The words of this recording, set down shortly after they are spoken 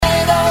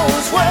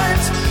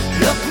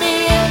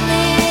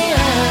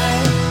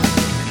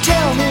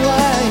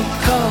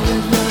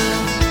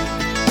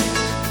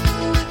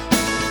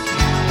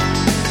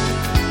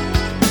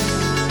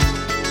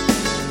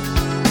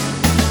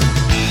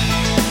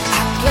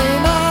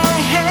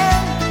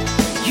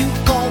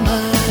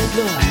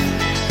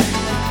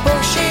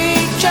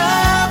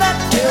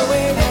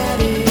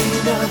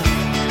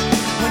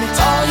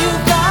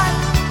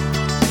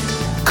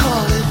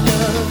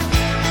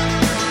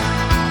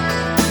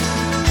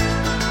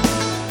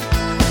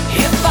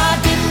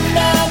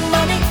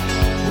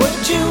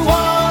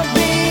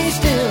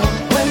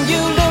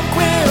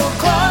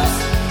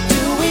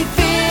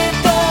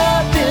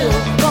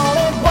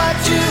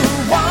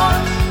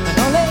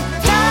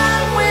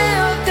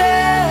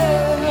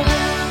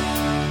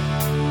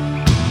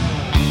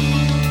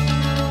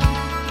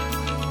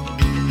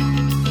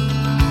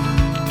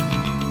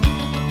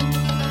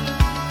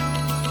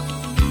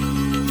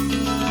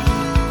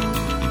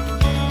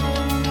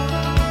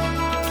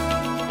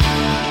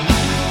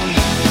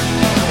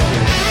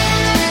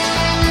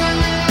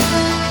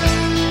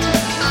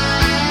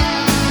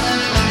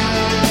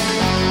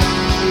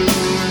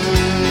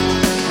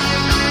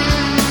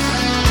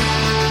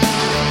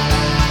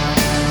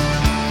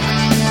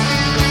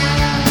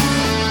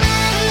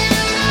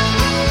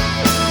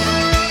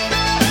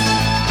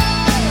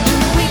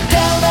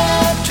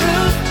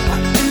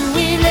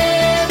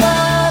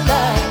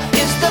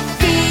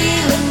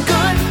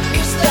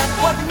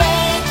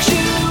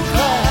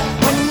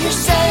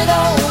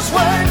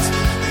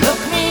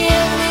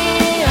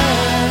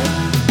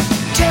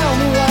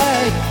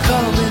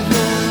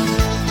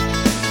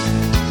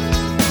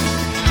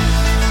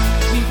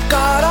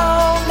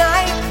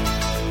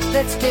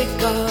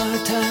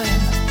the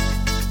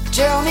time.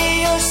 Tell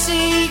me your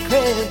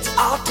secrets,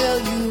 I'll tell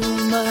you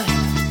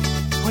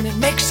mine. When it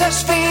makes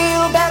us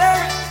feel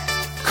better,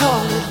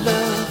 call it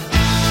love.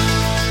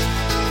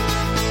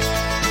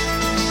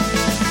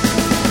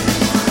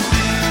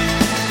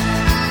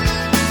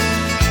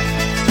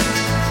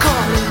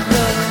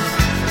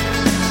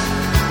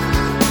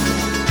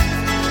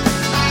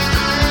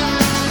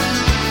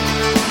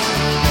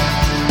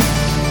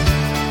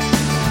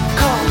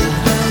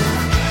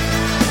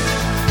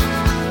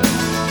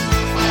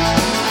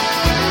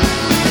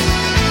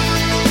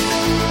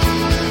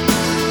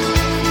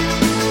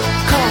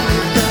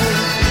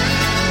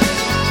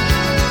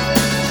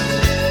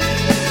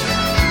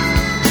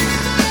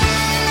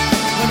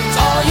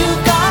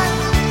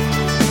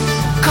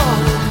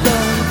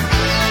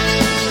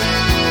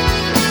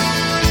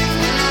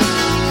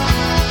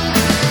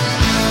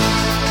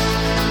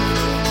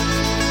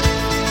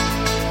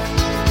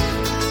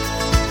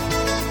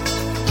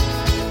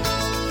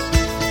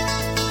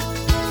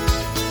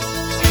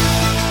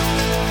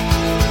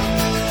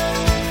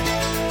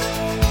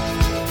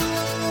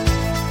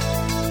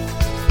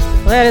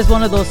 That is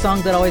one of those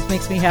songs that always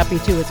makes me happy,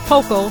 too. It's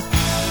Poco,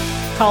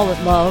 Call It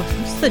Love.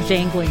 Just the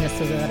jangliness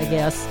of that, I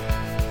guess.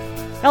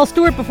 Al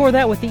Stewart before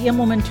that with the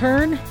Immelman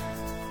Turn.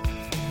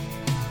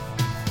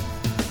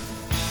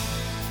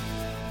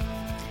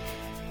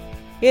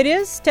 It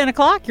is 10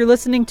 o'clock. You're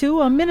listening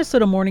to a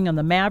Minnesota Morning on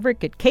the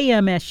Maverick at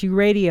KMSU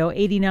Radio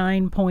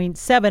 89.7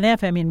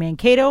 FM in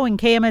Mankato and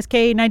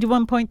KMSK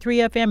 91.3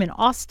 FM in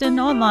Austin,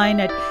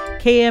 online at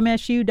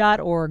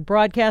kmsu.org,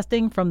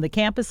 broadcasting from the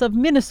campus of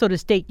Minnesota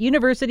State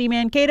University,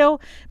 Mankato.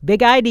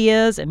 Big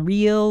ideas and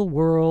real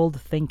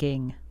world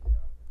thinking.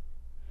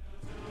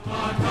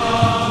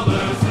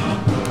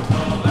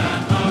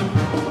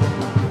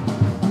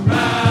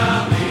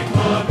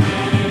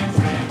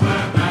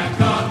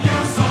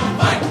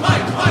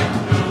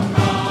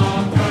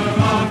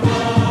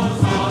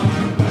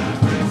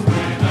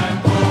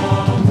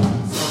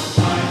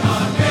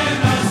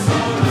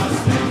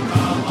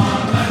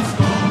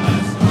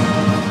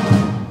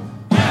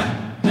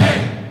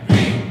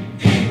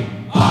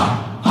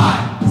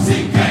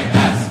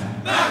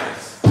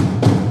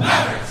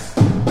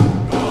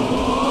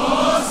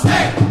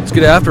 Let's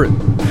get after it.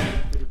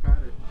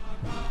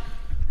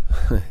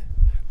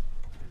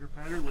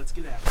 Let's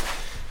get after it.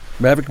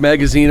 Maverick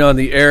Magazine on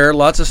the air.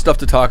 Lots of stuff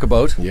to talk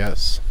about.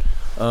 Yes.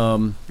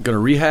 Going to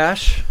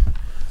rehash,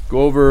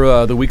 go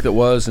over the week that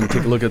was, and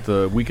take a look at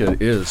the week that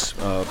is.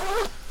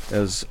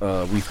 As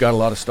we've got a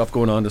lot of stuff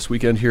going on this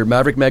weekend here.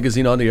 Maverick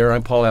Magazine on the air.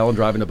 I'm Paul Allan,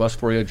 driving the bus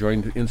for you.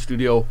 Joined in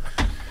studio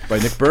by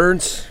Nick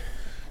Burns,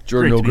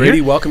 Jordan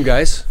O'Grady. Welcome,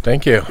 guys.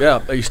 Thank you.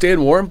 Yeah, are you staying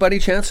warm by any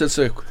chance?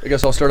 I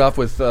guess I'll start off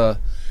with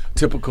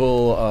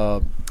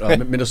typical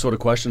Minnesota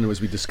question as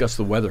we discuss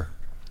the weather.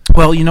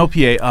 Well, you know,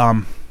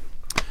 PA,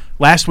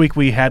 last week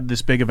we had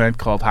this big event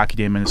called Hockey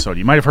Day in Minnesota.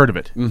 You might have heard of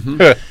it.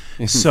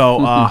 Mm-hmm.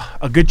 So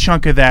a good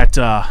chunk of that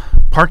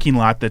parking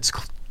lot that's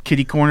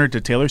kitty corner to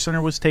Taylor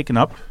Center was taken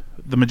up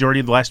the majority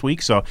of the last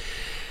week. So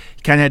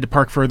you kind of had to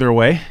park further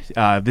away.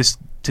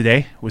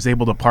 Today was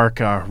able to park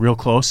real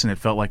close, and it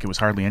felt like it was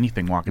hardly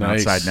anything walking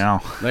outside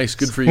now. Nice,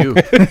 good for you.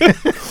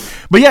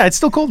 But yeah, it's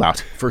still cold out.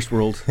 First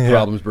world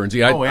problems,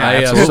 Burnsy.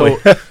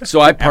 Absolutely.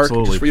 So I park.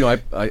 Absolutely.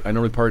 I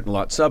normally park in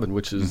lot 7,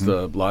 which is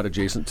the lot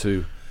adjacent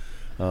to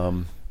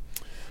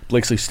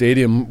Blakesley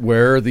Stadium,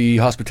 where the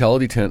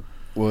hospitality tent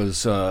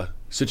was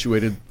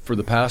situated for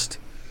the past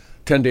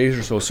 10 days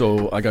or so.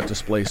 So I got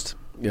displaced.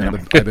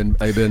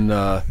 I've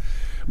been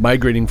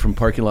migrating from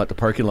parking lot to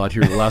parking lot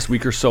here the last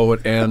week or so,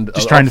 and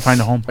just trying to find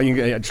a home.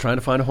 Just trying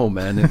to find a home,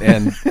 man,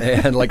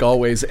 and like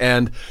always,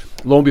 and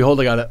lo and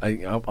behold,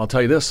 I'll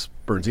tell you this,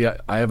 Burnsy,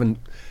 I haven't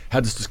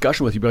had this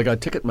discussion with you, but I got a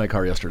ticket in my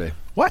car yesterday.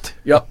 What?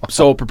 Yep.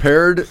 So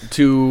prepared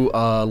to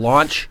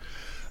launch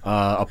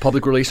a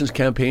public relations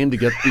campaign to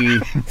get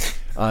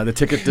the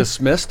ticket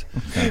dismissed,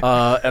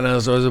 and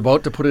as I was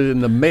about to put it in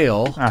the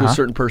mail to a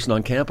certain person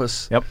on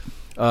campus. Yep.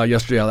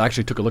 Yesterday, I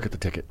actually took a look at the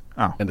ticket,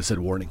 and it said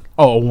warning.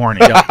 Oh, a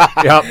warning.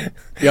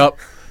 Yep.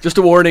 Just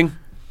a warning.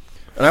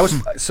 And I was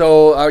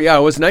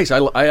it was nice.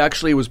 I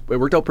actually it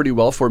worked out pretty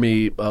well for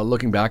me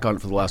looking back on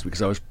it for the last week,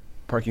 because I was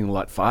parking in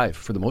lot 5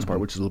 for the most part,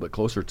 which is a little bit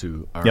closer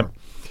to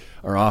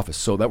our office.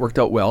 So that worked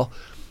out well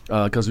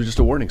because it was just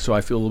a warning. So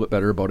I feel a little bit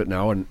better about it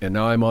now, and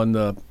now I'm on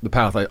the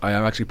path. I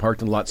actually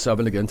parked in lot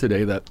 7 again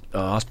today. That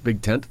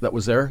big tent that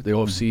was there, the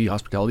OFC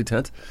hospitality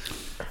tent.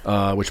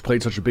 Which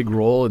played such a big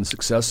role in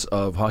success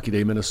of Hockey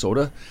Day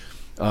Minnesota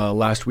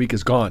last week,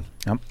 is gone.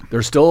 Yep.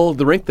 There's still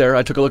the rink there.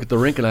 I took a look at the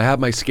rink, and I have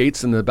my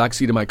skates in the back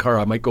seat of my car.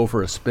 I might go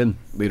for a spin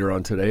later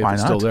on today if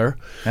it's still there.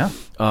 Yeah.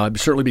 It'd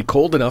certainly be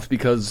cold enough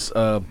because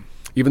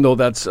even though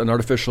that's an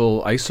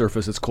artificial ice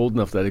surface, it's cold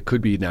enough that it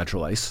could be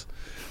natural ice.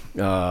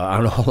 I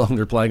don't know how long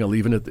they're planning on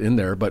leaving it in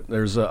there, but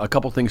there's a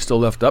couple things still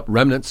left up,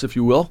 remnants, if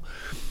you will,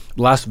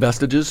 last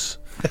vestiges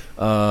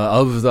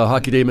of the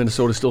Hockey Day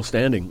Minnesota still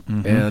standing.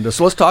 Mm-hmm. And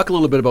so let's talk a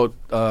little bit about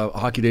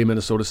Hockey Day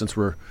Minnesota, since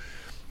we're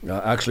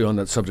actually on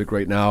that subject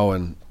right now,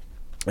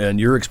 and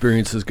your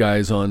experiences,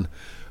 guys, on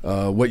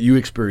what you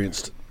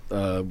experienced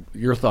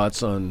your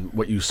thoughts on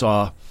what you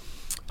saw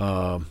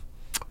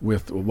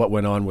with what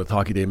went on with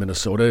Hockey Day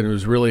Minnesota. And it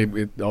was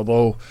really,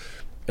 although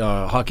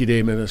Hockey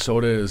Day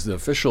Minnesota is the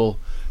official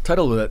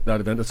title of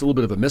that event, it's a little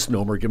bit of a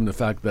misnomer given the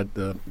fact that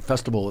the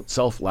festival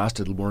itself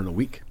lasted more than a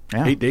week.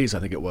 8 days, I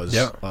think it was,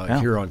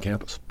 here on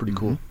campus. Pretty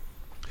cool.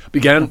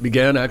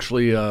 Began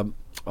actually,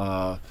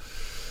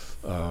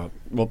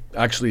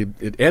 actually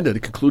it ended,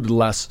 it concluded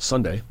last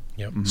Sunday.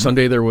 Yep.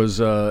 Sunday there was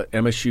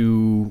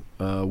MSU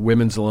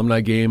women's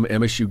alumni game,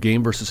 MSU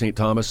game versus St.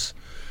 Thomas,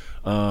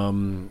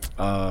 an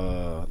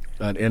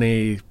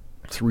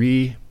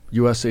NA3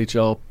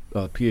 USHL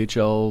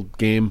PHL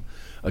game,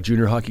 a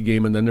junior hockey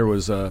game, and then there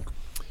was a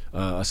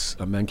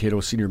Mankato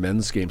senior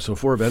men's game. So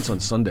 4 events on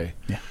Sunday.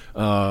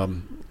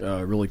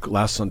 Really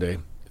last Sunday.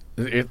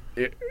 It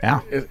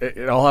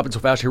all happened so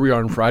fast. Here we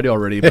are on Friday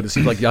already, but it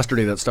seemed like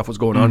yesterday that stuff was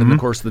going on. And of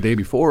course, the day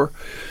before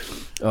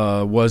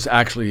was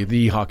actually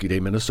the Hockey Day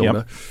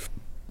Minnesota,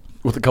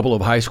 with a couple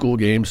of high school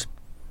games,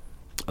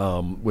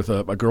 with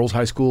a girls'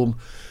 high school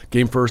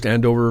game first,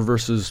 Andover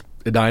versus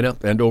Edina,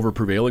 Andover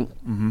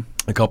prevailing,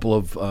 a couple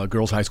of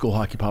girls' high school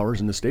hockey powers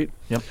in the state,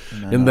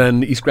 and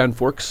then East Grand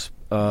Forks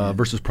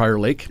versus Prior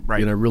Lake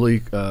in a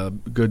really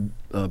good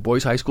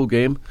boys' high school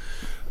game.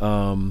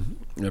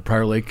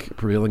 Prior Lake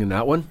prevailing in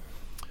that one.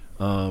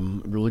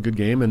 Really good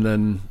game. And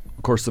then,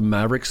 of course, the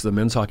Mavericks, the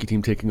men's hockey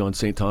team, taking on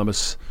St.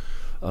 Thomas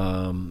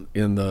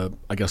in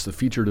the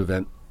featured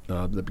event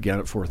that began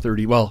at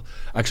 4:30. Well,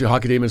 actually,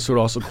 Hockey Day Minnesota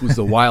also includes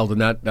the Wild,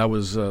 and that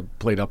was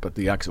played up at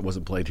the X. It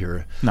wasn't played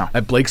here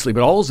at Blakesley.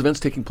 But all those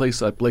events taking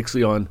place at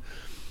Blakesley on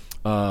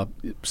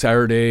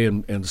Saturday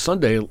and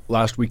Sunday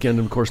last weekend,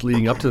 and of course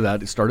leading up to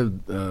that, it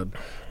started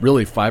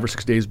really 5 or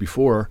 6 days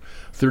before.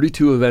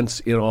 32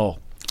 events in all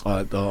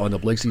on the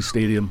Blakesley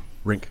Stadium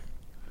rink.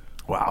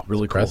 Wow,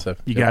 really impressive.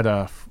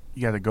 Cool.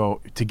 You gotta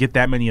go to get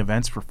that many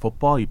events for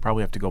football. You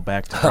probably have to go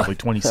back to probably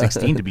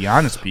 2016 to be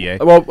honest, PA.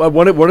 Well,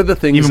 one of the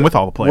things, even with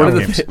all the playoff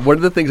games, one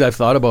of the things I've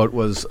thought about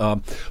was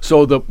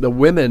so the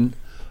women,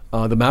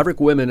 the Maverick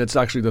women. It's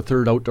actually the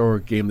third outdoor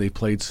game they've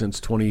played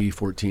since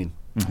 2014.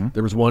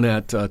 There was one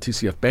at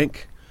TCF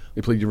Bank.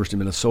 They played University of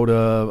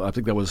Minnesota. I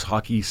think that was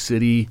Hockey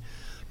City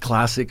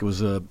Classic. It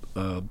was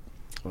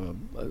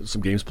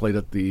some games played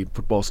at the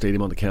football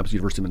stadium on the campus of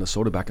University of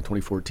Minnesota back in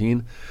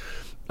 2014.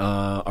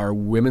 Our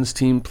women's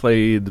team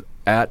played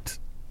at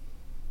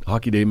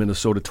Hockey Day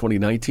Minnesota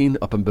 2019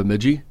 up in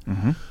Bemidji.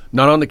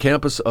 Not on the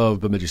campus of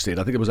Bemidji State.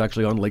 I think it was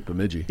actually on Lake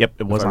Bemidji. Yep,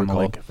 it was on the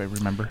lake, if I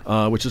remember.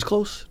 Which is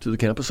close to the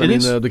campus.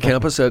 The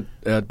campus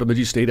at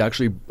Bemidji State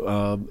actually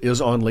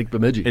is on Lake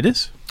Bemidji. It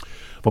is.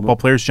 Football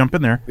players jump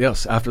in there.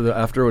 Yes,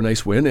 after a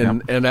nice win.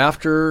 And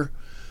after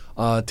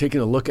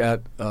taking a look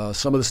at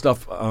some of the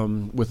stuff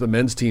with the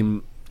men's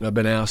team, I've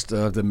been asked,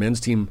 the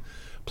men's team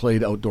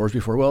played outdoors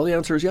before. Well, the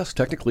answer is yes,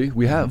 technically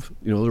we have.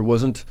 There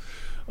wasn't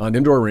an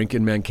indoor rink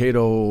in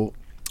Mankato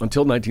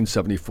until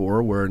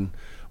 1974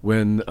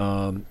 when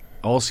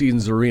All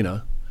Seasons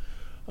Arena,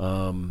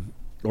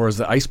 or as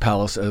the Ice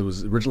Palace as it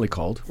was originally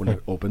called when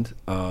it opened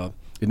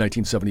in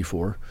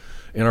 1974,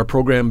 and our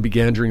program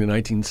began during the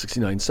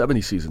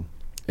 1969-70 season.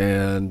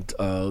 And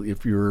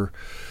if you're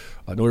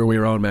know your way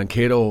around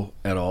Mankato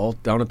at all,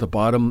 down at the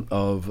bottom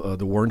of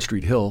the Warren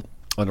Street Hill,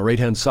 on the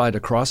right-hand side,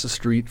 across the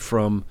street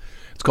from,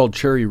 it's called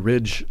Cherry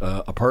Ridge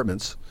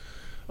Apartments.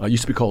 It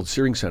used to be called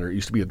Searing Center. It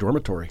used to be a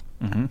dormitory,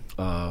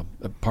 a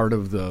part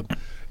of the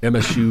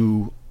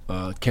MSU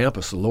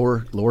campus, the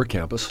lower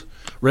campus.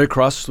 Right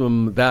across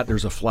from that,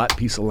 there's a flat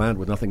piece of land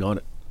with nothing on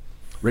it,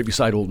 right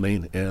beside Old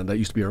Main. And that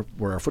used to be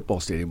where our football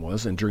stadium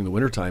was. And during the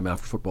wintertime,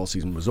 after football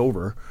season was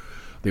over,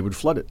 they would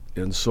flood it.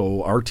 And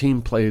so our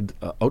team played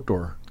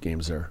outdoor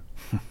games there.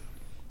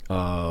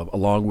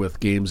 Along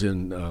with games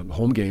in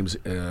home games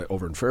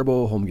over in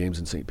Faribault, home games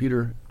in St.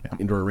 Peter,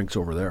 indoor rinks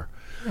over there.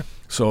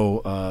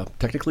 So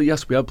technically,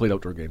 yes, we have played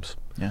outdoor games.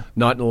 Yeah,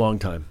 not in a long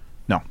time.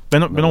 No,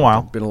 been a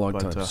while. Been a long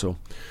time. So,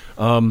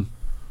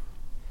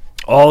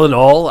 all in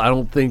all, I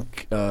don't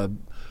think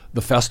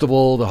the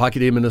festival, the Hockey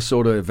Day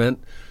Minnesota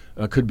event,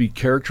 could be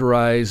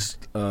characterized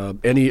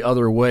any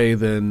other way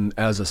than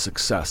as a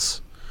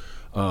success.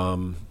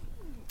 Goodwill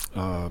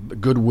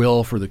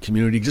for the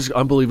community, just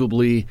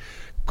unbelievably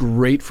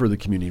great for the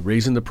community,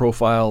 raising the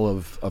profile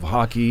of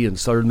hockey in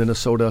southern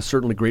Minnesota,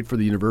 certainly great for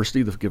the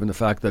university, given the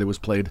fact that it was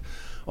played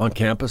on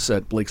campus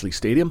at Blakesley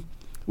Stadium,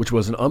 which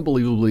was an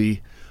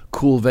unbelievably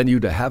cool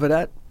venue to have it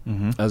at,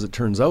 as it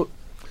turns out.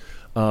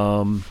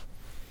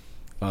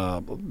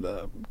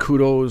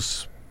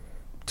 Kudos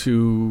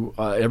to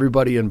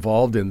everybody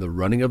involved in the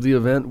running of the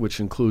event, which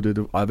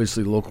included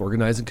obviously the local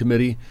organizing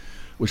committee,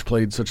 which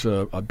played such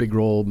a big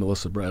role,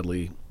 Melissa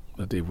Bradley,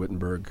 Dave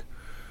Wittenberg,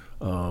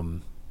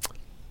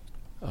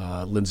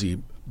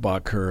 Lindsay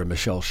Bacher, and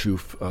Michelle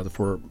Schoof,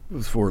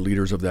 the four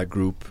leaders of that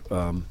group.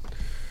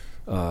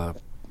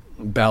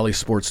 Bally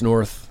Sports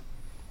North,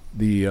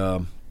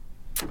 the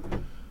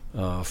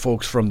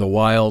folks from the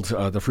Wild,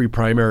 the free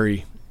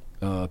primary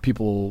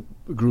people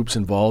groups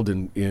involved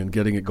in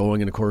getting it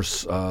going, and of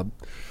course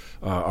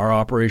our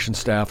operations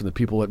staff and the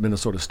people at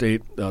Minnesota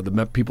State,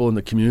 the people in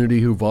the community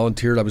who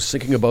volunteered. I was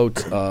thinking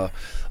about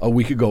a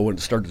week ago when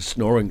it started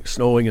snowing,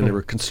 and they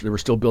were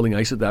still building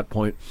ice at that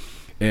point,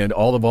 and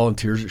all the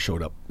volunteers that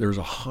showed up. There was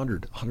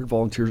 100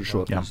 volunteers that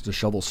showed up to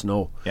shovel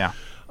snow. Yeah.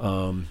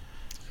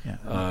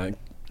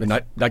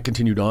 And that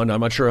continued on. I'm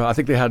not sure. I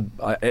think they had.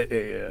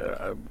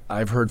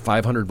 I've heard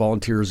 500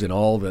 volunteers in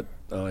all that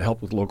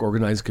helped with the local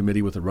organizing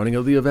committee with the running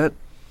of the event.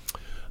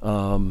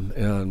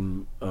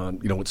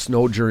 It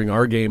snowed during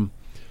our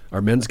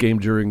men's game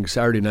during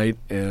Saturday night,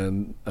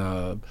 and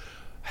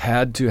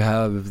had to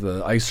have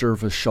the ice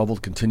surface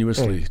shoveled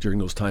continuously during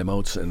those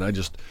timeouts. And I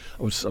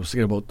was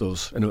thinking about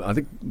those, and I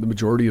think the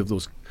majority of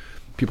those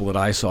people that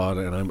I saw,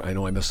 and I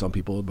know I missed some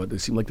people, but they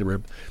seemed like they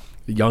were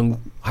young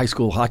high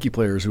school hockey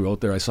players who were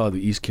out there. I saw the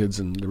East kids,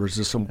 and there was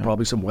just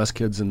probably some West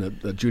kids, and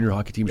the junior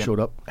hockey team showed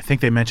up. I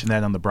think they mentioned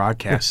that on the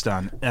broadcast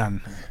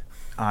on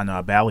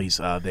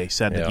Bally's. They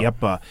said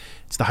that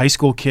it's the high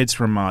school kids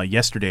from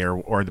yesterday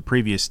or the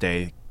previous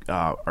day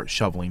are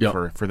shoveling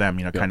for them.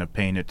 Kind of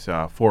paying it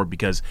forward,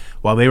 because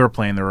while they were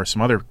playing, there were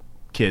some other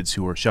kids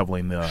who were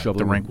shoveling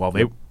the rink while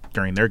they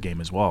during their game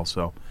as well.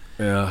 So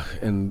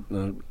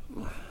and.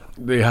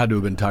 They had to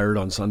have been tired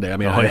on Sunday. I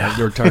mean,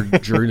 they were tired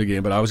during the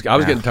game, but I was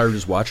getting tired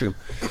just watching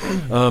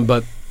them.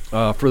 But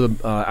for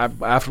the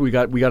after we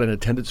got an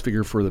attendance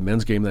figure for the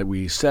men's game that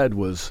we said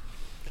was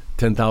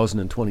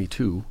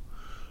 10,022,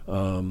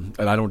 and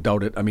I don't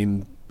doubt it. I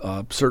mean,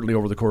 certainly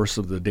over the course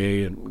of the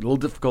day, and a little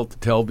difficult to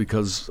tell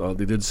because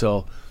they did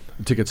sell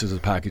tickets as a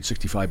package,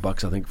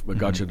 $65. I think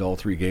got you to all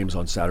three games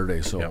on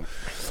Saturday. So,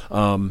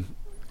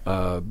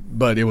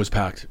 but it was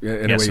packed.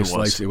 Anyway, it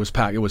was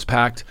packed. It was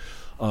packed.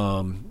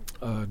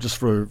 Just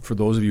for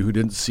those of you who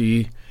didn't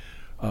see,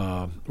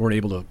 weren't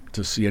able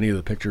to see any of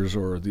the pictures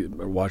or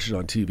watch it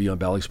on TV on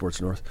Bally Sports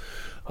North,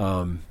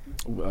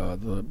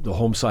 the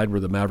home side where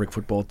the Maverick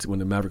football when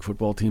the Maverick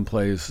football team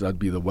plays, that'd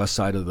be the west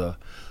side of the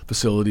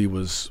facility,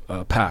 was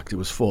packed. It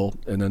was full,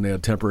 and then they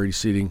had temporary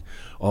seating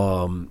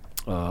all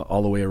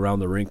the way around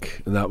the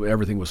rink, and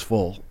everything was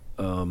full.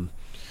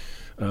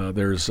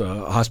 There's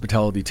a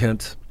hospitality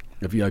tent,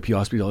 a VIP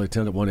hospitality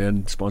tent at one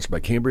end, sponsored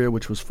by Cambria,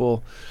 which was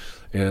full.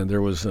 And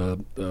there was the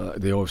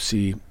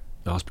OFC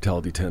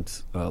hospitality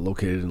tent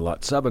located in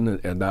Lot 7,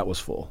 and that was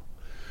full.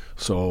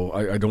 So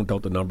I don't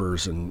doubt the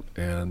numbers.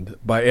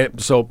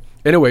 So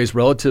anyways,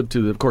 relative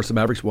to, of course, the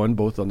Mavericks won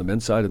both on the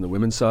men's side and the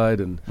women's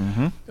side, and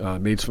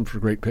made some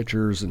great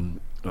pictures.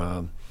 And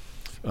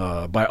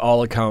by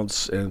all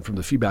accounts, and from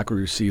the feedback we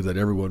received, that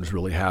everyone was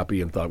really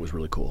happy and thought it was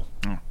really cool.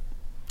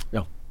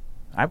 Yeah,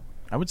 I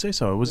would say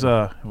so. It was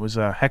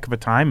a heck of a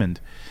time, and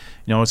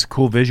it's a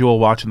cool visual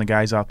watching the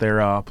guys out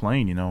there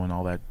playing, and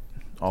all that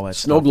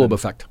snow globe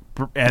effect.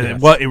 And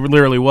it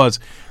literally was.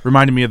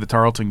 Reminded me of the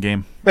Tarleton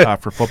game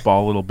for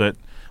football a little bit.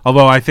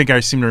 Although I think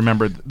I seem to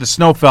remember the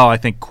snow fell, I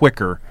think,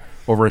 quicker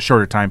over a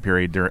shorter time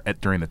period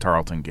during the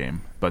Tarleton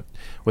game. But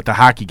with the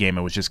hockey game,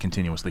 it was just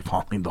continuously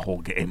falling the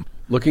whole game.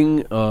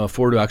 Looking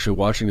forward to actually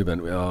watching the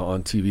event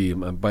on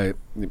TV.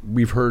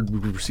 We've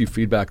received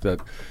feedback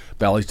that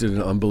Bally's did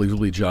an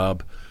unbelievable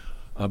job,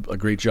 a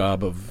great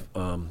job of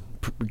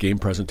game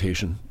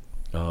presentation.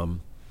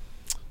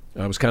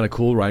 It was kind of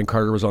cool. Ryan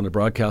Carter was on the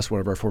broadcast, one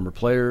of our former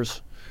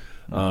players.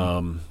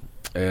 And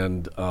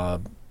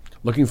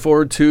looking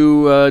forward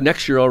to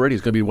next year already.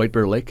 It's going to be White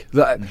Bear Lake.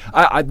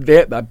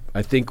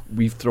 I think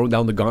we've thrown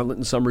down the gauntlet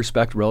in some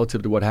respect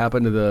relative to what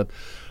happened to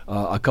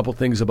a couple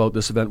things about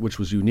this event which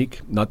was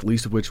unique, not the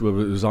least of which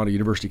was on a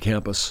university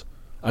campus,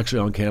 actually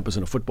on campus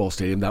in a football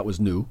stadium. That was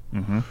new.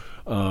 You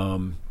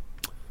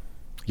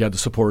had the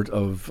support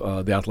of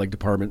the athletic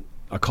department,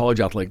 a college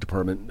athletic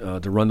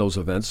department, to run those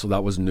events, so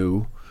that was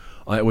new.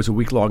 It was a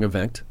week-long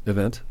event.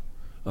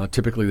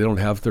 Typically, they don't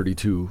have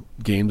 32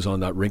 games on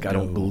that rink, I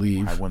don't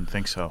believe. I wouldn't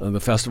think so. The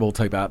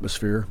festival-type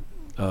atmosphere.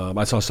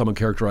 I saw someone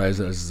characterize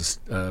it as this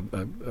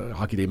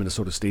Hockey Day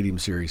Minnesota Stadium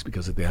series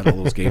because they had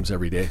all those games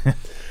every day.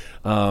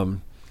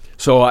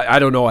 So I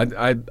don't know.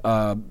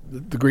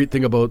 The great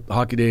thing about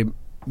Hockey Day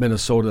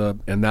Minnesota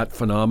and that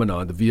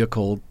phenomenon, the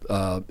vehicle,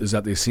 is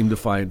that they seem to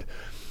find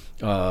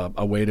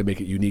a way to make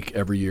it unique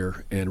every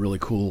year and really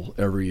cool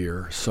every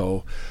year.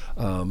 So,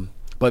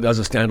 but as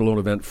a standalone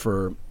event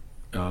for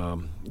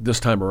this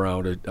time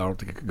around, I don't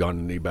think it could have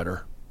gone any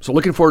better. So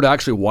looking forward to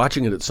actually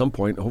watching it at some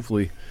point.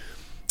 Hopefully,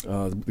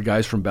 the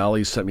guys from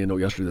Bally's sent me a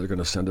note yesterday. They're going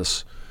to send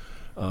us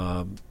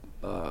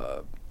the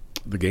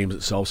games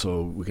itself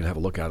so we can have a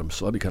look at them.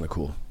 So that'd be kind of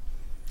cool.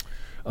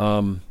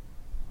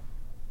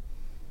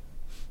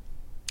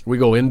 We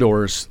go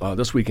indoors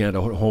this weekend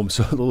at home,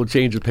 so a little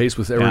change of pace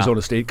with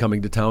Arizona State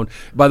coming to town.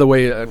 By the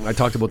way, I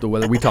talked about the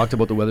weather. We talked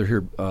about the weather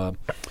here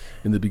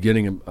in the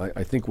beginning.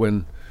 I think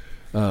when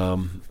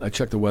I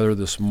checked the weather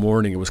this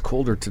morning, it was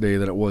colder today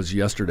than it was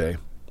yesterday.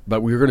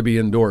 But we were going to be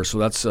indoors, so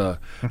that's a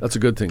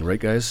good thing, right,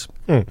 guys?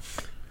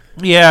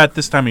 Yeah, at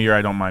this time of year,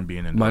 I don't mind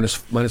being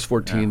indoors. Minus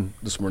 14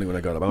 this morning when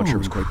I got up. I'm not sure it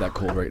was quite that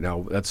cold right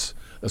now. That's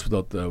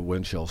without the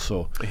wind chill.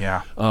 So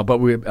yeah, but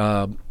we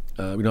don't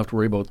have to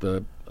worry about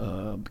the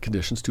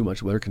conditions, too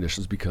much weather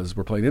conditions, because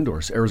we're playing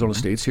indoors. Arizona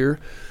State's here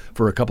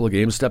for a couple of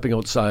games, stepping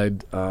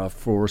outside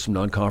for some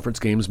non-conference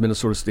games.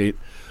 Minnesota State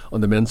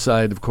on the men's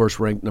side, of course,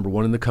 ranked number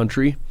 1 in the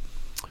country.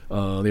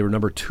 They were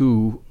number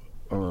 2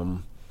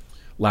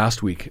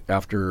 last week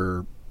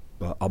after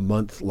a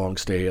month-long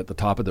stay at the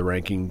top of the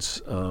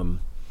rankings.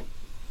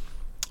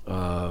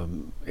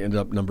 Ended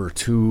up number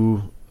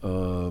 2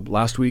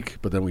 last week,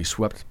 but then we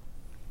swept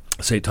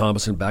St.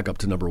 Thomas and back up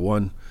to number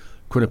 1.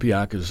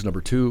 Quinnipiac is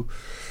number 2.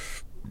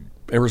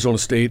 Arizona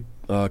State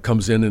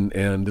comes in,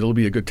 and it'll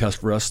be a good test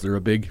for us. They're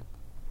a big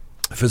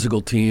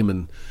physical team,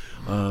 and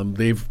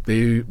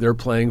they're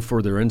playing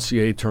for their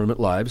NCAA tournament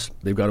lives.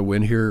 They've got to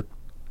win here.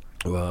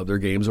 Their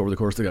games over the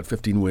course, they got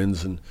 15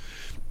 wins, and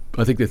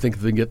I think if they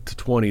can get to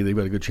 20, they've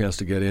got a good chance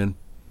to get in.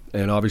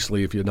 And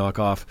obviously, if you knock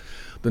off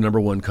the number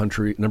one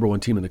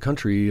team in the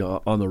country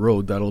on the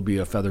road, that'll be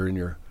a feather in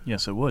your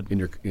it would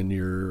in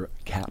your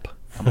cap.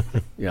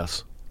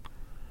 Yes.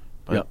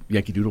 Yeah,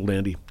 Yankee Doodle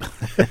Dandy.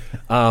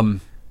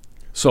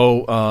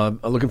 So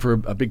looking for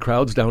big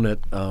crowds down at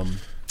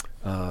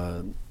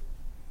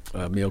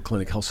Mayo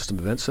Clinic Health System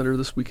Event Center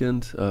this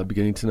weekend,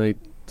 beginning tonight,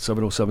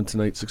 7:07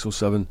 tonight,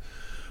 6:07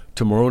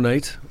 tomorrow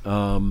night.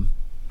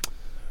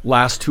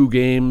 Last 2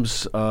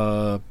 games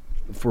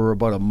for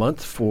about a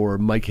month for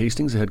Mike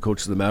Hastings, the head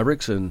coach of the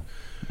Mavericks, and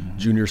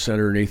junior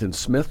center Nathan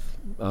Smith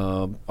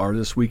are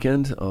this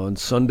weekend. On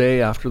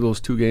Sunday, after those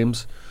 2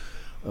 games,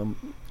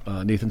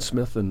 Nathan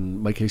Smith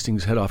and Mike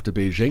Hastings head off to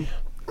Beijing.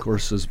 Of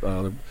course,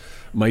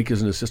 Mike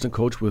is an assistant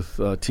coach with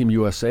Team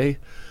USA,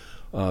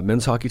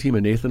 men's hockey team,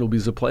 and Nathan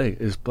is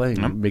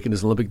playing, making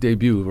his Olympic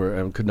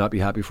debut. I could not be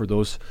happy for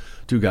those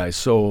 2 guys.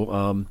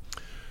 So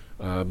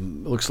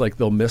looks like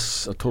they'll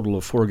miss a total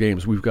of 4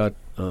 games. We've got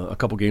a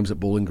couple games at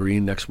Bowling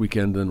Green next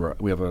weekend, and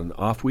we have an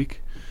off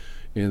week,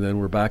 and then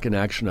we're back in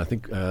action. I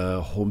think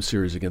home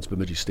series against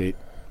Bemidji State.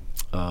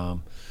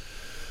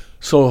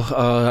 So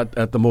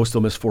at the most,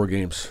 they'll miss 4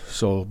 games.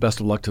 So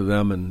best of luck to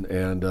them,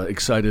 and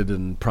excited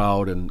and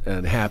proud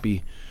and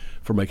happy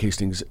for Mike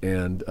Hastings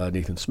and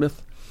Nathan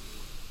Smith.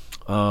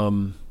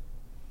 Couple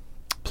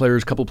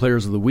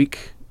players of the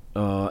week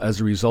as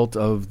a result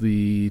of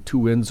the 2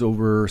 wins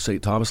over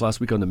St. Thomas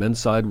last week on the men's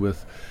side,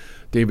 with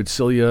David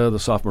Cilia, the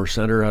sophomore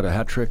center, had a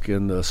hat trick,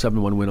 and the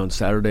 7-1 win on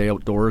Saturday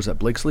outdoors at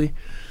Blakesley.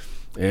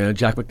 And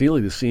Jack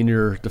McNeely, the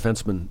senior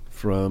defenseman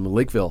from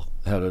Lakeville,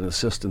 had an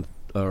assist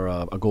or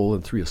a goal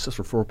and 3 assists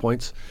for 4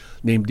 points.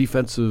 Named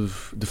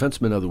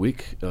defenseman of the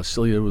week.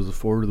 Cilia was the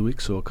forward of the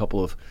week, so a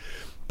couple of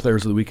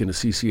players of the week in the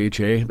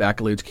CCHA. The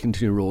accolades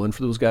continue to roll in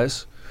for those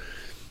guys.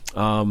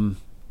 Let's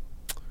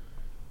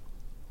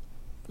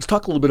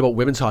talk a little bit about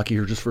women's hockey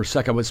here just for a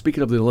second. But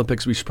speaking of the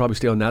Olympics, we should probably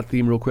stay on that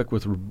theme real quick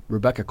with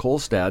Rebecca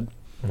Kolstad,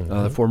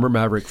 the former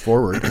Maverick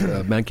forward,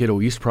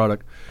 Mankato East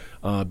product,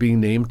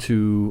 being named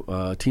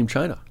to Team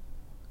China.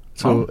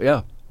 So,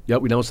 yeah,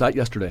 we announced that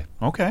yesterday.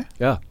 Okay.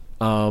 Yeah.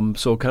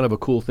 So kind of a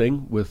cool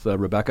thing with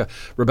Rebecca.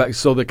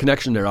 So the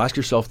connection there, ask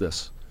yourself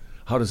this.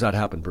 How does that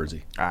happen,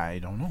 Bernsey? I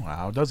don't know.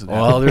 How does it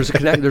happen? Well, there's a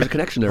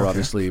connection there,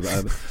 obviously.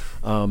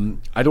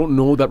 I don't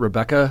know that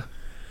Rebecca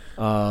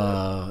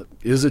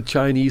is a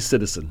Chinese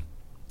citizen,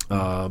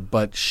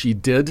 but she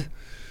did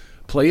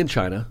play in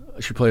China.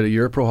 She played a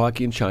year of pro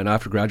hockey in China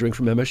after graduating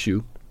from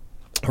MSU.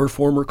 Her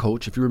former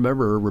coach, if you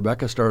remember,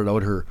 Rebecca started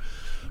out her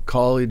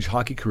college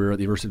hockey career at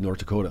the University of North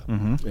Dakota.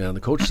 And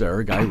the coach there,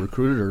 a guy who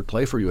recruited her to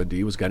play for UND,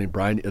 was a guy named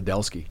Brian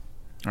Idelsky.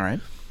 All right.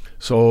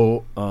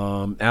 So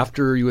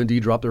after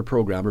UND dropped their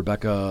program,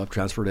 Rebecca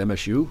transferred to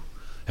MSU,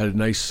 had a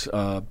nice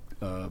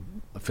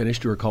finish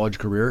to her college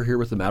career here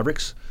with the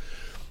Mavericks.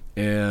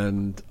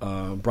 And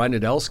Brian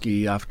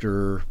Idelsky,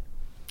 after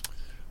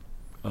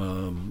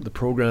the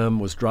program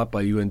was dropped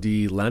by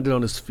UND, landed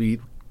on his feet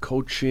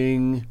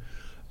coaching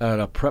at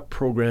a prep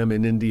program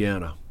in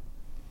Indiana.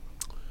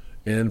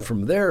 And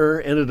from there,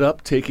 ended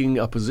up taking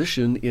a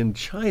position in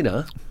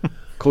China,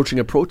 coaching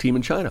a pro team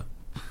in China,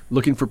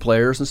 looking for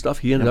players and stuff.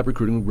 He ended up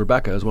recruiting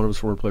Rebecca as one of his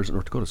former players in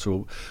North Dakota.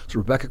 So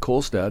Rebecca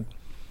Kolstad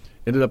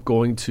ended up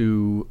going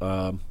to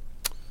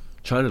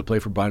China to play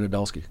for Brian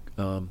Idelsky.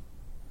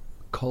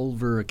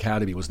 Culver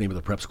Academy was the name of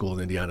the prep school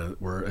in Indiana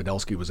where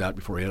Idelsky was at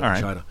before he ended up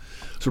in China.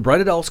 So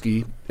Brian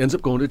Idelsky ends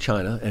up going to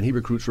China, and he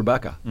recruits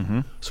Rebecca.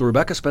 So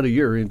Rebecca spent a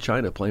year in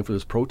China playing for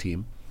this pro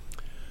team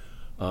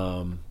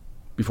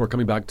before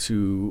coming back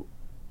to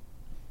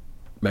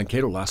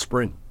Mankato last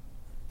spring,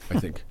 I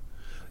think,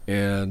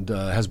 and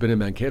has been in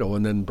Mankato.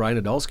 And then Brian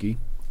Idelsky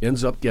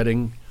ends up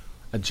getting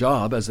a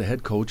job as the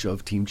head coach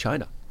of Team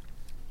China.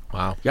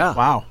 Wow. Yeah.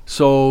 Wow.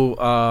 So,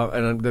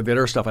 and the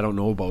other stuff I don't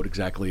know about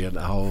exactly and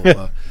how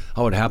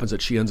it happens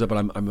that she ends up. But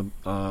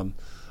I'm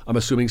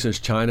assuming since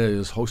China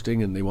is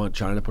hosting and they want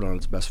China to put on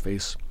its best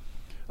face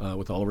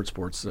with all of its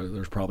sports,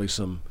 there's probably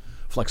some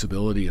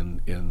flexibility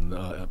in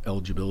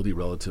eligibility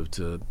relative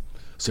to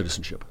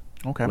citizenship.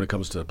 Okay. When it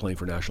comes to playing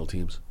for national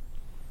teams.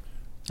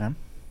 I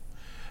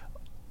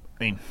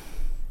mean,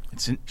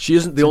 she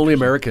isn't the only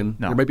American.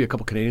 No. There might be a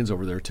couple Canadians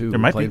over there too. There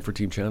might playing be. for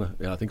Team China.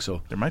 Yeah, I think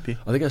so. There might be.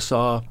 I think I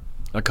saw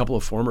a couple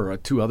of former,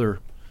 2 other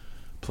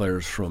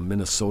players from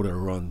Minnesota who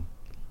were on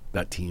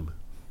that team,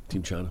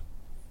 Team China.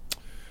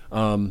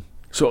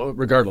 So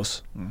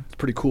regardless, it's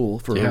pretty cool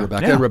for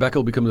Rebecca. Yeah. And Rebecca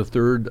will become the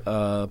third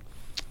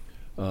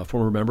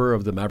former member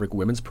of the Maverick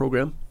women's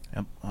program.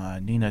 Yep.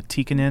 Nina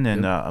Tikkanen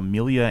and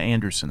Amelia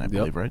Anderson, I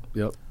believe, right?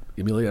 Yep.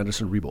 Amelia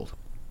Anderson-Rebold,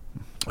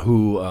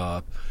 who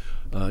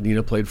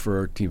Nina played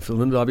for Team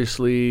Finland,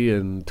 obviously,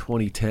 in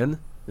 2010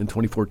 and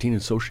 2014 in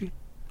Sochi.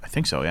 I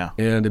think so, yeah.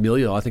 And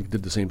Amelia, I think,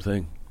 did the same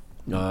thing.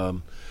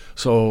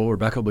 So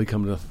Rebecca will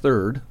become the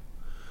third.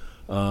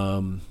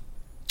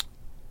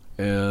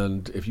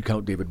 And if you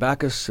count David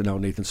Backus and now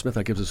Nathan Smith,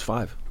 that gives us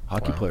 5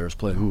 hockey players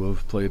who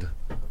have played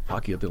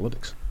hockey at the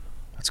Olympics.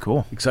 That's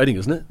cool. Exciting,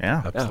 isn't it?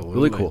 Yeah. Absolutely.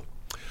 Really cool.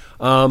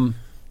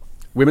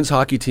 Women's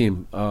hockey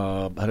team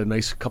had a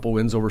nice couple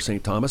wins over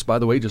St. Thomas, by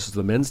the way, just as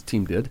the men's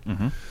team did.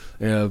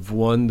 They have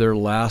won their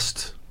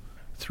last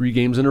 3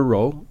 games in a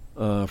row.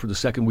 For the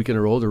second week in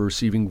a row, they're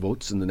receiving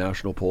votes in the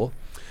national poll.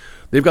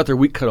 They've got their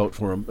week cut out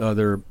for them,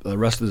 the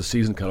rest of the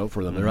season cut out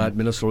for them. They're at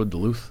Minnesota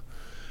Duluth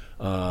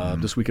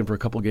this weekend for a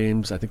couple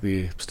games. I think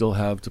they still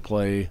have to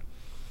play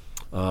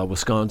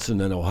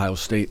Wisconsin and Ohio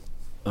State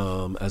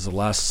as the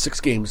last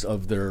 6 games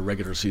of their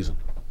regular season.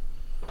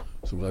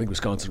 So I think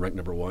Wisconsin ranked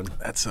number 1.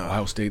 That's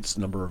Ohio State's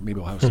number 1.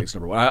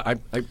 I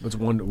was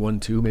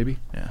 1-2 maybe.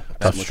 Yeah,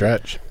 tough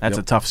stretch. That's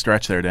a tough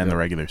stretch there to end the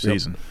regular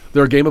season.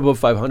 They're a game above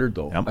 500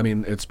 though. Yep. I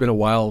mean, it's been a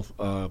while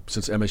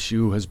since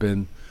MSU has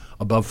been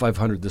above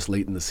 500 this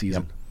late in the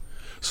season. Yep.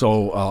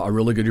 So a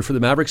really good year for the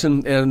Mavericks,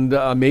 and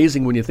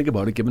amazing when you think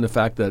about it, given the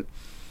fact that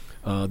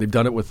they've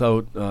done it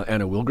without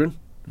Anna Wilgren.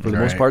 For the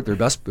most part, their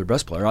best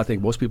player. I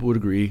think most people would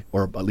agree,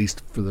 or at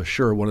least for the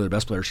sure, one of their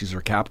best players. She's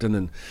their captain,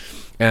 and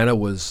Anna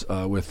was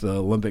with the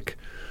Olympic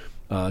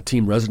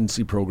team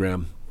residency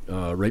program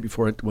right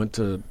before it went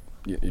to.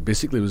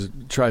 Basically, was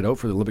tried out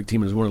for the Olympic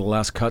team and was one of the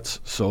last cuts.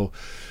 So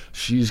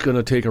she's going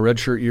to take a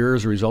redshirt year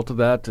as a result of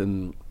that,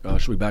 and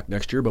she'll be back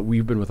next year. But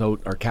we've been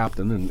without our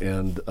captain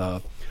and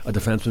a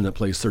defenseman that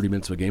plays 30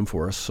 minutes of a game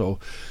for us. So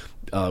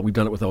we've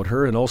done it without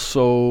her, and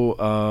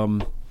also.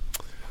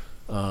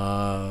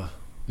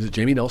 Is it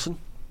Jamie Nelson?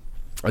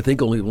 I think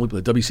only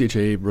the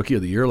WCHA Rookie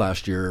of the Year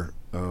last year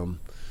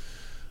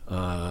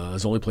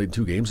has only played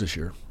 2 games this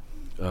year.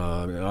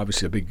 And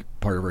obviously a big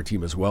part of our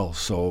team as well.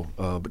 So,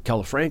 but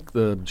Calla Frank,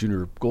 the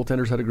junior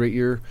goaltender's had a great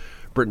year.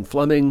 Britton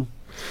Fleming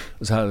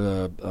has had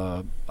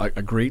a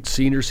great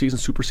senior season,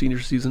 super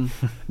senior season.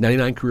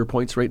 99 career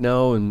points right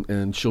now,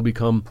 and she'll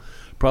become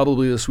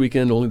probably this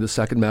weekend only the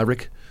second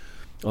Maverick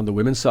on the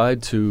women's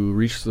side to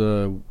reach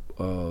the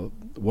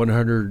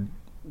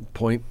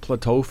 100-point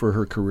plateau for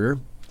her career.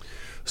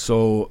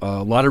 So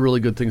a lot of really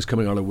good things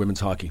coming out of women's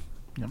hockey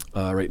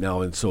right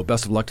now. And so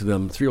best of luck to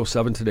them.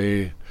 3:07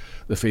 today,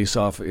 the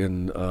face-off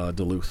in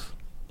Duluth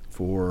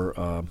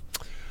for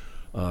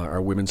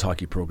our women's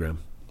hockey program.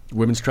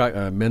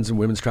 Men's and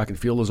women's track and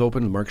field is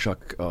open. The Mark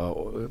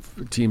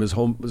Schuck team is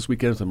home this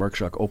weekend with the Mark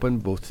Schuck Open,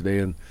 both today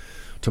and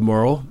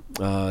tomorrow.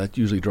 It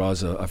usually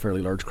draws a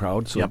fairly large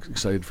crowd, so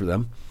excited for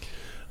them.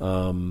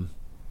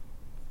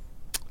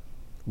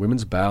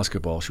 Women's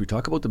basketball. Should we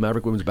talk about the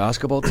Maverick women's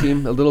basketball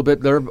team a little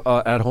bit? They're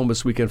at home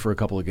this weekend for a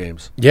couple of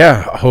games.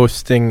 Yeah,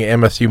 hosting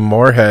MSU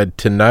Moorhead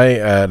tonight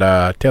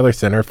at Taylor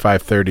Center,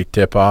 5:30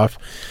 tip-off.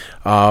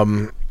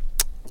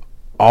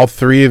 All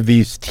 3 of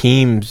these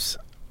teams,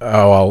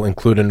 I'll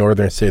include a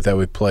Northern State that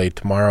we play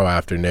tomorrow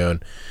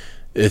afternoon.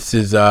 This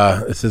is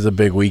a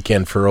big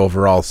weekend for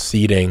overall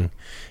seeding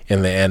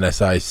in the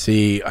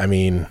NSIC. I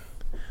mean,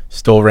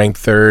 still ranked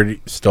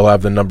 3rd, still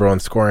have the number 1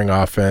 scoring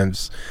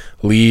offense,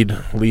 lead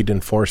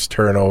in forced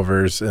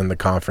turnovers in the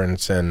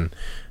conference and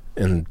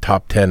in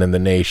top 10 in the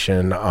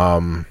nation.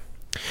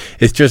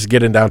 It's just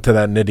getting down to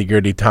that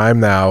nitty-gritty time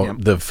now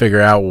to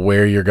figure out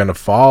where you're going to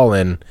fall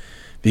in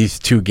these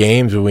 2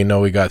 games. We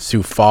know we got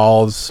Sioux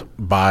Falls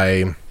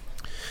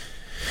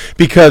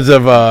because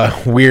of a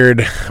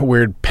weird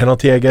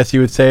penalty, I guess you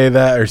would say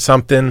that, or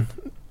something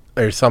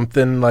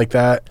like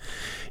that.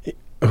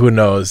 Who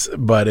knows?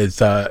 But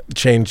it's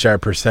changed our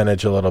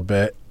percentage a little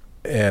bit,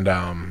 and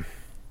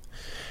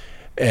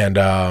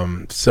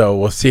so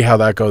we'll see how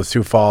that goes.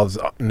 Sioux Falls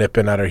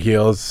nipping at our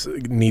heels.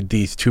 Need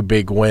these 2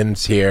 big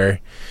wins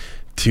here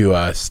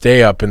to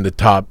stay up in the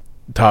top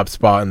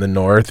spot in the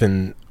North,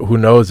 and who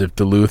knows if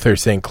Duluth or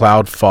St.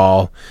 Cloud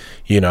fall,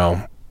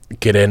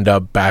 could end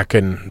up back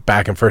in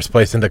first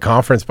place in the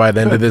conference by the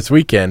end of this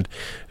weekend,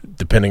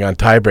 depending on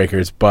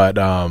tiebreakers. But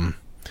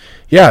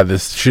yeah,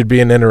 this should be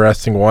an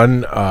interesting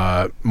one.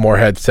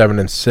 Moorhead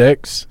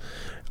 7-6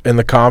 in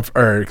the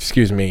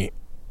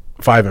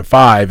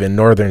 5-5, and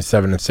Northern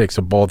 7-6.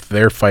 So both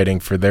they're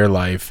fighting for their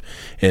life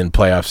in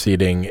playoff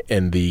seeding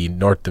in the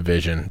North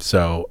Division.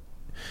 So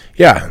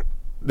yeah,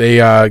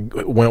 they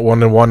went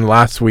 1-1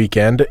 last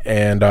weekend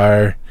and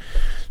are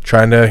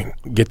trying to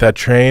get that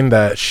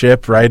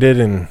ship righted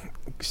and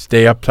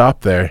stay up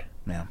top there.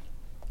 Yeah.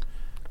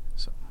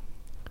 So,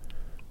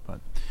 but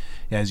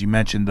Yeah, as you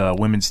mentioned, the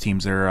women's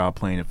teams are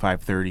playing at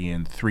 5:30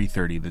 and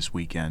 3:30 this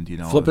weekend.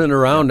 Flipping it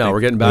around now.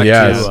 We're getting back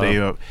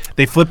to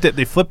they flipped it.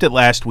 They flipped it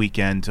last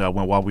weekend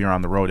while we were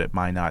on the road at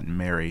Minot and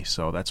Mary.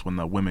 So that's when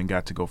the women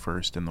got to go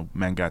first and the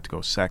men got to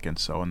go second.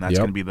 So that's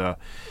going to be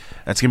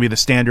the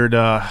standard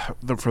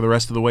for the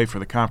rest of the way for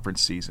the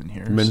conference season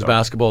here. Men's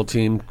basketball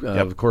team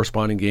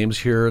corresponding games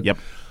here. Yep.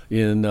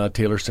 In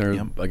Taylor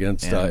Center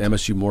against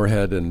MSU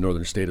Moorhead and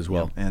Northern State as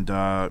well. And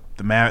the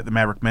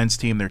Maverick men's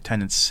team, they're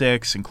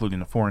 10-6,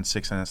 including a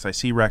 4-6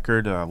 NSIC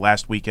record.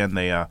 Last weekend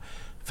they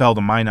fell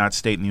to Minot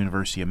State and the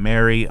University of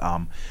Mary.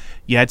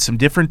 You had some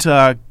different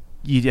guys,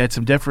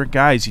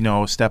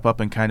 step up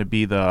and kind of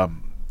be the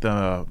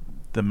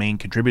main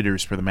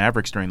contributors for the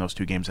Mavericks during those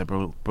two games. I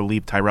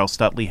believe Tyrell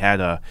Stutley had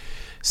a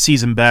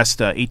season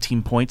best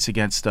 18 points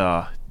against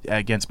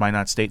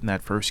Minot State in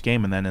that first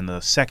game, and then in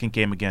the second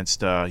game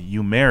against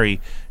Mary,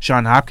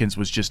 Sean Hopkins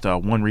was just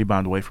one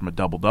rebound away from a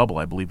double-double.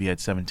 I believe he had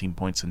 17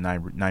 points and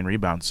nine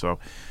rebounds. So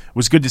it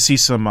was good to see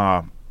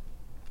some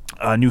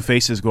new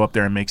faces go up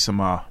there and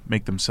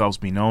make themselves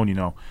be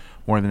known,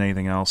 more than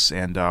anything else.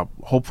 And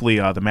hopefully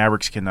the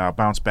Mavericks can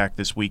bounce back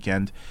this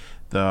weekend.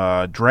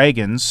 The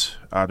Dragons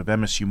out of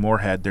MSU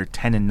Moorhead, they're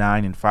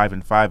 10-9 and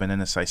 5-5 in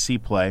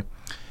NSIC play.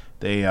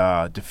 They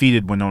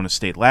defeated Winona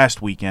State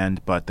last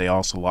weekend, but they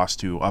also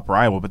lost to Upper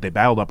Iowa. But they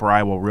battled Upper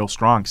Iowa real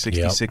strong,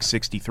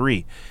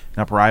 66-63. And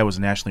Upper Iowa is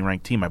a nationally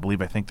ranked team. I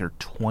think they're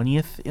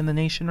 20th in the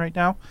nation right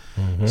now.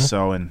 Mm-hmm.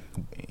 So,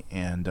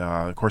 and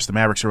of course, the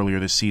Mavericks earlier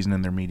this season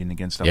in their meeting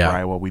against Upper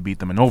Iowa, we beat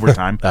them in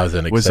overtime. That was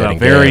an exciting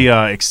game. It was a very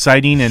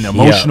exciting and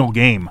emotional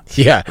game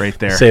right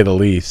there. To say the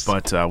least.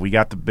 But we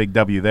got the big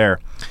W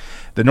there.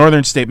 The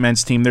Northern State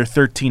men's team, they're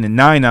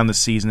 13-9 on the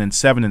season and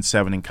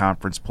 7-7 in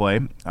conference play.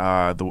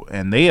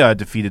 And they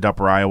defeated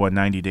Upper Iowa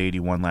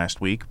 90-81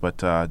 last week,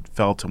 but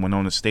fell to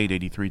Winona State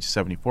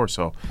 83-74.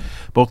 So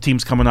both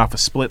teams coming off a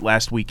split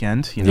last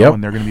weekend, and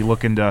they're going to be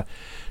looking to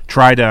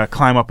try to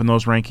climb up in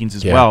those rankings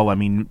as well. I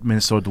mean,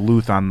 Minnesota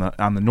Duluth on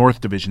the North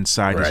Division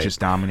side is just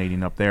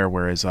dominating up there,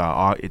 whereas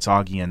it's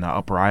Augie and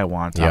Upper Iowa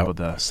on top of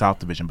the South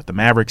Division. But the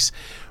Mavericks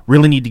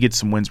really need to get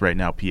some wins right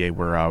now. PA,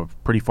 we're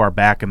pretty far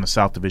back in the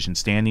South Division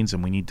standings,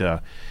 and we need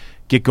to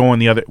get going.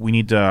 We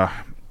need to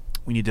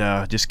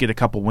just get a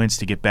couple wins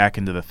to get back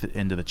into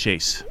the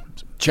chase.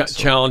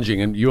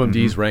 Challenging, and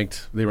UMD's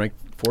ranked. They ranked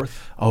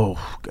fourth.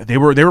 Oh, they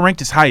were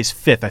ranked as high as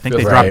fifth. I think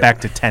they dropped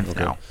back to 10th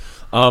now.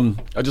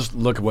 I just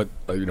look at what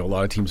a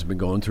lot of teams have been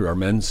going through. Our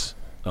men's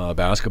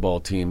basketball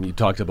team. You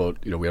talked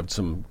about we have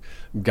some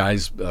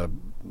guys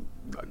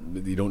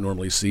you don't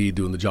normally see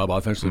doing the job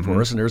offensively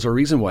for us, and there's a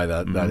reason why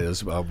that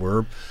is.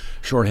 We're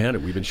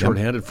shorthanded. We've been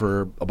shorthanded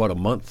for about a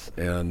month,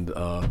 and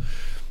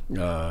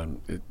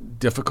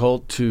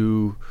difficult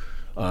to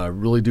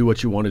really do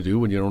what you want to do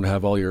when you don't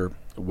have all your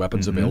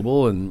weapons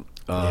available, and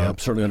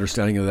certainly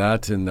understanding of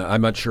that. And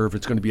I'm not sure if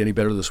it's going to be any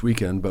better this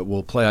weekend, but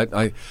we'll play.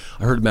 I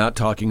heard Matt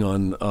talking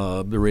on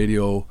the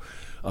radio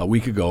a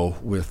week ago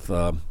with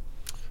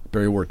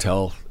Barry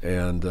Wartell,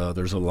 and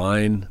there's a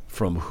line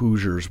from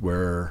Hoosiers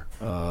where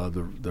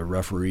the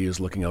referee is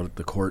looking out at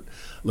the court,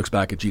 looks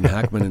back at Gene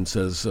Hackman and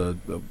says,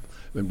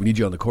 "We need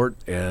you on the court."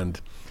 And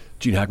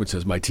Gene Hackman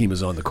says, "My team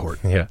is on the court."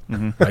 Yeah,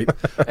 right.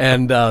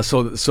 And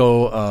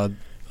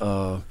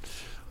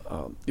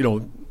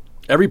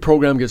every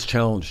program gets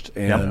challenged,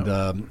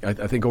 and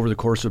I think over the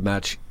course of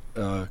Matt's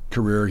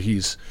career,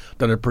 he's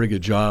done a pretty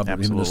good job.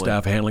 Him and the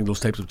staff handling those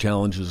types of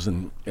challenges,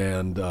 and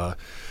it'll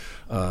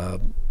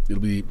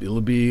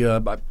be.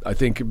 I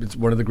think it's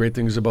one of the great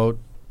things about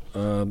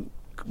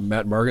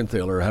Matt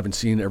Margenthaler, having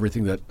seen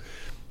everything that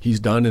he's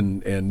done,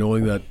 and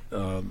knowing that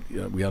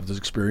we have this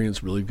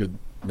experienced, really good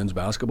men's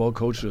basketball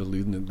coach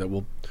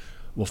that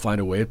we'll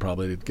find a way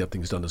probably to get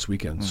things done this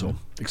weekend. So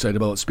excited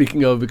about it.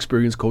 Speaking of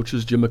experienced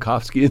coaches, Jim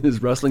McCoskey and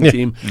his wrestling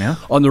team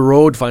on the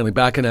road, finally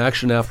back in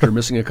action after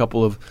missing a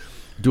couple of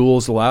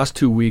duels the last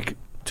 2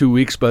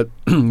 weeks. But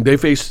they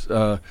face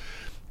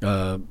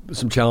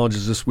some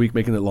challenges this week,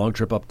 making that long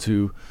trip up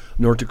to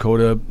North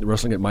Dakota,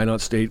 wrestling at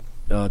Minot State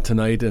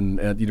tonight and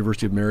at the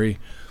University of Mary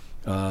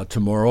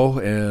tomorrow.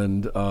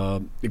 And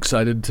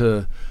excited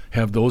to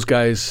have those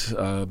guys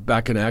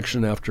back in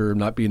action after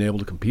not being able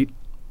to compete.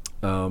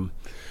 So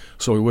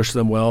we wish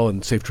them well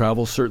and safe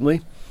travels,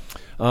 certainly.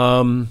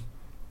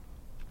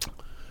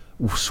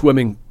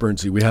 Swimming,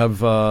 Bernsey. We have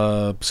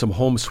some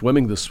home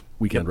swimming this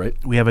weekend, right?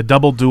 We have a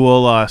double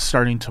duel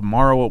starting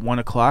tomorrow at 1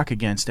 o'clock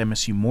against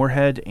MSU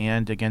Moorhead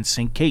and against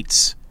St.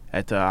 Kate's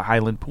at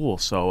Highland Pool.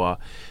 So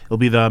it'll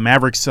be the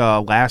Mavericks'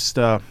 last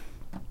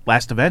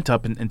event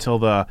up until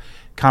the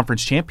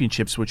conference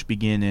championships, which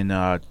begin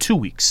in 2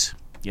 weeks.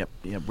 Yep,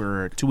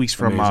 we're 2 weeks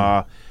from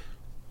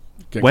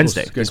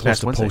Wednesday. Getting close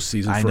to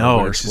postseason. I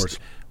know.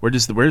 Where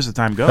does the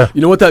time go?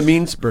 You know what that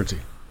means, Bertie?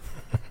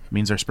 It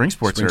means our spring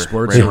sports are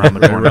right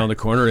around the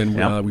corner. And we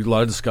had a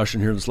lot of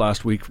discussion here this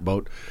last week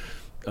about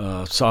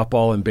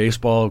softball and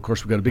baseball. Of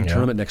course, we've got a big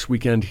tournament next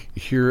weekend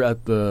here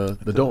at the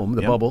Dome,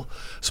 the bubble,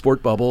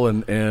 sport bubble,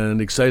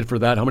 and excited for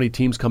that. How many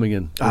teams coming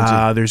in?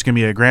 There's going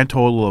to be a grand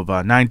total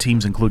of 9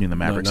 teams, including the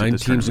Mavericks. 9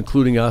 teams,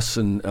 including us,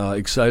 and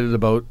excited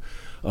about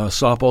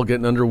softball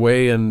getting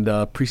underway, and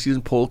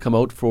preseason poll come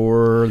out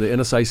for the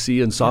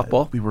NSIC and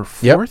softball. We were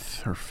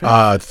fourth or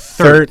fifth?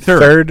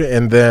 Third,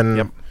 and then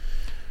Yep.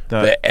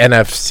 the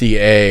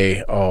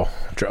NFCA. Oh,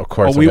 of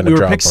course. we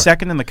were picked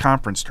second in the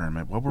conference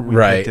tournament. What were we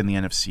picked in the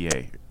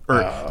NFCA?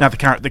 Or not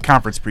the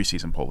conference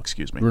preseason poll,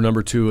 excuse me. We're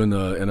number 2 in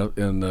the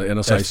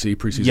NSIC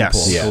preseason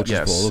poll.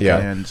 Yes. Poll. Okay. Yeah.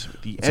 And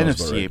the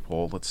NFCA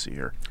poll, let's see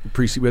here.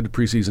 We had the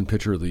preseason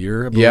pitcher of the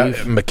year, I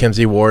believe.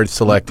 Mackenzie Ward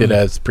selected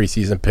as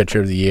preseason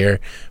pitcher of the year,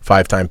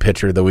 5-time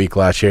pitcher of the week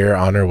last year,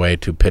 on her way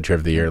to pitcher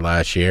of the year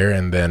last year.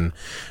 And then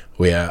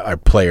our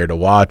player to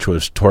watch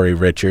was Tori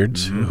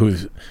Richards,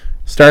 who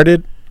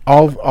started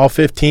all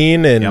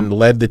 15 and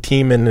led the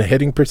team in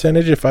hitting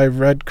percentage, if I've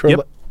read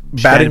correctly.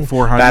 Batting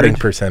 400. Batting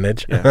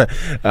percentage. Yeah.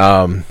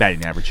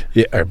 Batting average.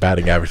 Yeah, or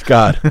batting average.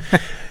 God.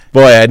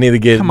 Boy, I need to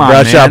get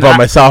brush up on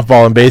my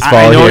softball and baseball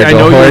I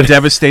know you were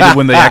devastated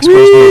when the Expos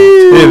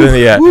moved.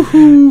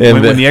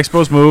 When the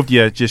Expos moved,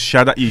 you just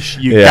shut up. You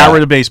got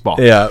rid of baseball.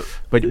 Yeah.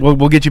 But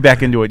we'll get you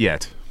back into it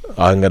yet.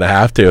 I'm going to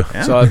have to.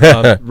 Yeah. So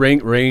Wayne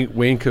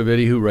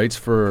Cavidi, who writes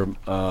for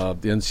the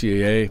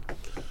NCAA,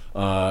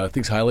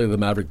 thinks highly of the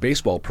Maverick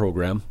baseball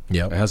program.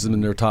 Yeah. It has them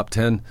in their top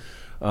 10.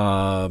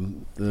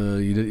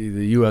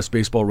 The U.S.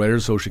 Baseball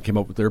Writers Association came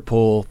up with their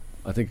poll,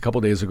 I think, a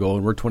couple days ago,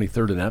 and we're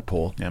 23rd in that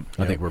poll. Yep.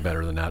 I think we're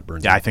better than that,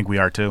 Burns. Yeah, I think we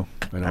are too.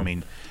 I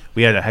mean,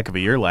 we had a heck of a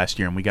year last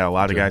year, and we got a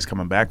lot of guys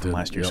coming back from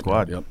last year's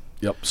squad.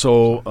 Yep.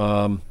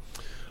 So,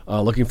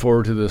 looking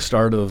forward to the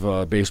start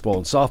of baseball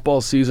and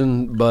softball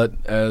season. But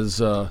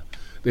as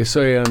they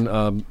say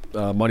on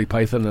Monty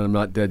Python, and I'm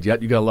Not Dead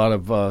Yet, you got a lot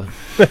of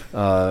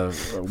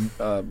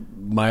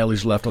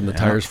mileage left on the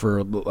tires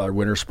for our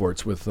winter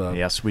sports. With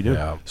yes, we do.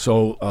 Yeah.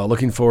 So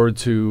looking forward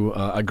to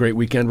a great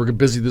weekend. We're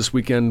busy this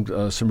weekend.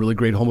 Some really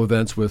great home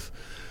events with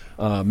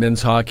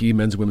men's hockey,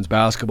 men's and women's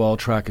basketball,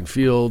 track and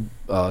field,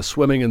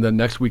 swimming, and then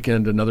next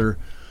weekend another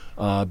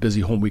busy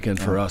home weekend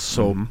for us.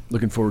 So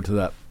looking forward to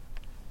that.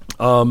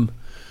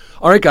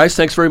 All right, guys,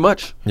 thanks very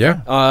much.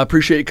 Yeah.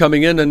 Appreciate you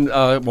coming in. And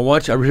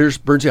here's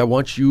Bernsey, I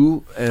want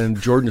you and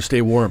Jordan to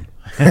stay warm.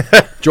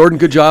 Jordan,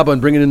 good job on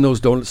bringing in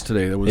those donuts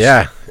today.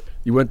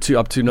 You went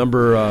up to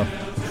number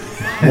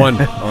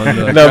 1 on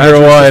the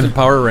number 1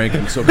 power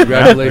ranking. So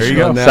congratulations there you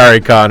go. on that. Sorry,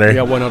 Connor. You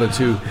got 1 out of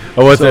 2.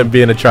 I wasn't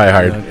being a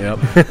tryhard.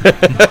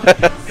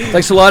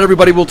 Thanks a lot,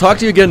 everybody. We'll talk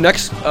to you again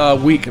next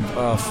week,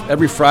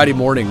 every Friday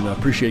morning.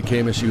 Appreciate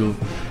KMSU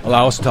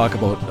allow us to talk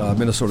about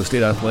Minnesota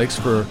State athletics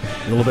for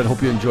a little bit.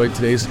 Hope you enjoyed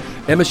today's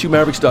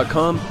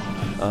MSUMavericks.com.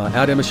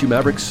 At MSU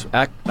Mavericks.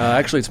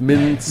 Actually, it's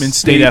Min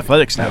State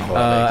Athletics now.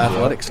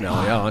 Athletics now,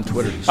 on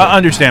Twitter. So.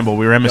 Understandable.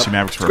 We were MSU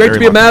Mavericks for a great very to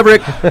be a long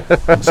Maverick.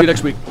 See you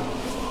next week.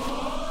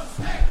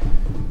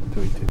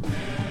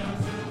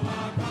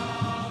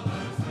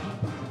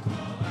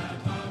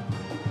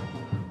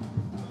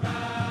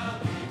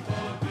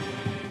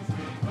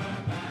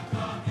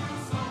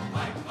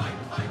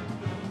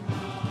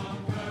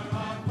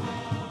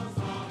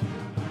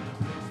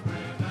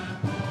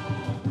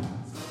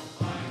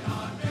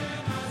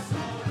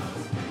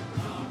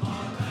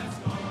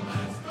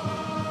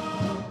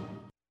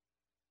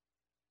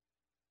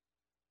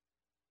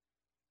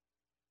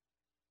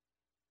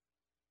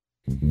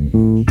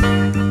 Mm-hmm.